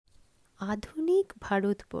আধুনিক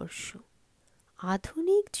ভারতবর্ষ।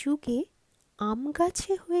 আধুনিক যুগে আম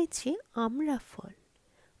গাছে হয়েছে আমড়া ফল,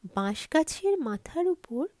 বাঁশ গাছের মাথার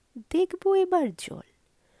উপর দেখব এবার জল।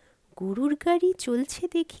 গরুর গাড়ি চলছে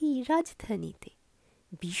দেখি রাজধানীতে,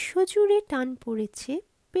 বিশ্বজুড়ে টান পড়েছে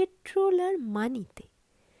পেট্রোল আর মানিতে।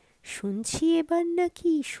 শুনছি এবার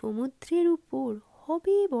নাকি সমুদ্রের উপর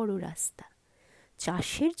হবে বড় রাস্তা,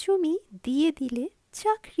 চাষের জমি দিয়ে দিলে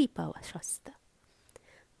চাকরি পাওয়া সস্তা।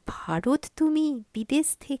 ভারত তুমি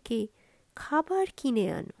বিদেশ থেকে খাবার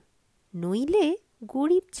কিনে আনো, নইলে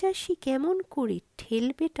গরিব চাষি কেমন করে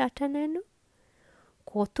ঠেলবে টাটা ন্যানো।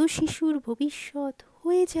 কত শিশুর ভবিষ্যৎ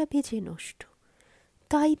হয়ে যাবে যে নষ্ট,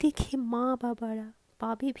 তাই দেখে মা বাবারা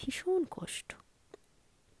পাবে ভীষণ কষ্ট।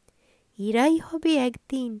 এরাই হবে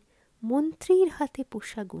একদিন মন্ত্রীর হাতে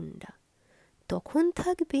পোষা গুন্ডা, তখন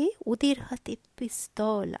থাকবে ওদের হাতে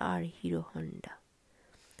পিস্তল আর হিরো হন্ডা।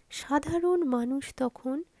 সাধারণ মানুষ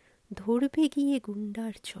তখন ধরবে গিয়ে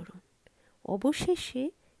গুন্ডার চরণ, অবশেষে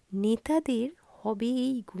নেতাদের হবে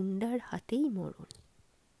এই গুন্ডার হাতেই মরণ।